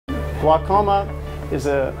Glaucoma is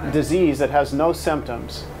a disease that has no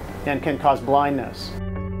symptoms and can cause blindness.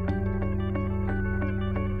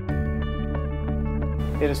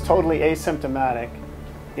 It is totally asymptomatic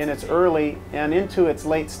in its early and into its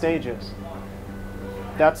late stages.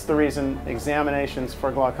 That's the reason examinations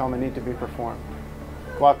for glaucoma need to be performed.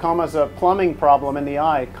 Glaucoma is a plumbing problem in the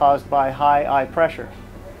eye caused by high eye pressure.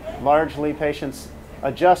 Largely, patients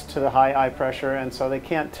adjust to the high eye pressure, and so they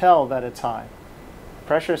can't tell that it's high.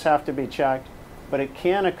 Pressures have to be checked, but it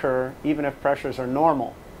can occur even if pressures are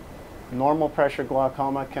normal. Normal pressure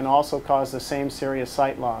glaucoma can also cause the same serious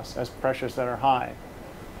sight loss as pressures that are high.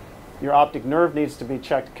 Your optic nerve needs to be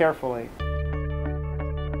checked carefully.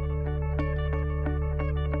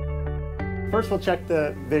 First, we'll check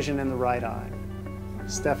the vision in the right eye.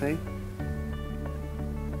 Stephanie,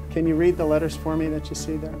 can you read the letters for me that you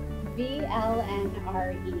see there?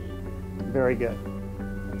 V-L-N-R-E. Very good.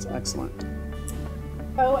 That's excellent.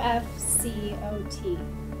 O-F-C-O-T.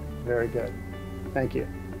 Very good. Thank you.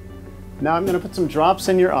 Now I'm going to put some drops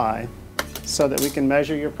in your eye so that we can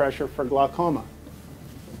measure your pressure for glaucoma.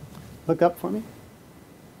 Look up for me.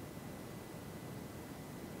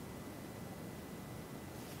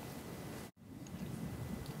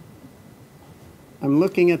 I'm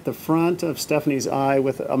looking at the front of Stephanie's eye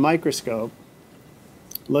with a microscope,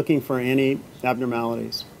 looking for any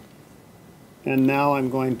abnormalities. And now I'm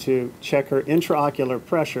going to check her intraocular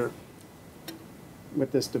pressure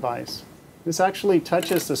with this device. This actually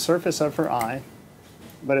touches the surface of her eye,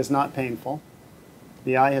 but is not painful.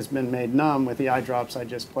 The eye has been made numb with the eye drops I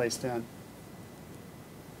just placed in.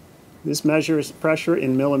 This measures pressure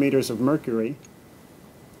in millimeters of mercury.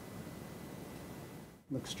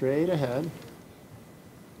 Look straight ahead.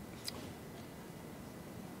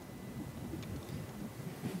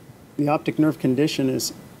 The optic nerve condition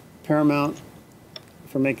is paramount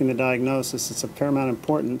for making the diagnosis. It's of paramount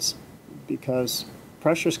importance because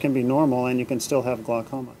pressures can be normal and you can still have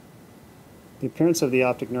glaucoma. The appearance of the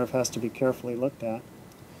optic nerve has to be carefully looked at.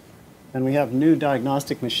 And we have new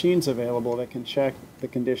diagnostic machines available that can check the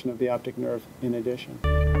condition of the optic nerve in addition.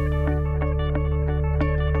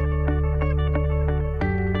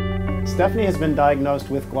 Stephanie has been diagnosed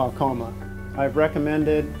with glaucoma. I've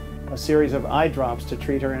recommended a series of eye drops to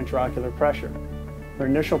treat her intraocular pressure. Her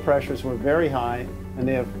initial pressures were very high, and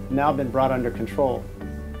they have now been brought under control.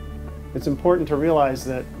 It's important to realize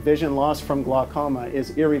that vision loss from glaucoma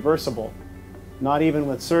is irreversible. Not even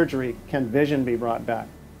with surgery can vision be brought back.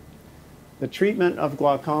 The treatment of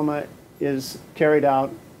glaucoma is carried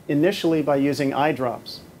out initially by using eye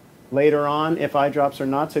drops. Later on, if eye drops are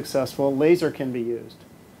not successful, laser can be used.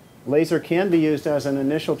 Laser can be used as an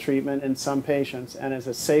initial treatment in some patients and as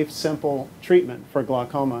a safe, simple treatment for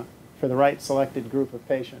glaucoma for the right selected group of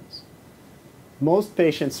patients. Most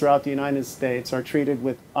patients throughout the United States are treated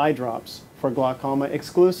with eye drops for glaucoma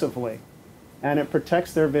exclusively, and it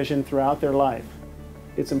protects their vision throughout their life.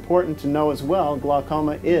 It's important to know as well,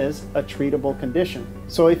 glaucoma is a treatable condition.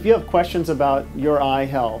 So if you have questions about your eye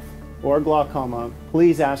health or glaucoma,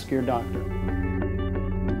 please ask your doctor.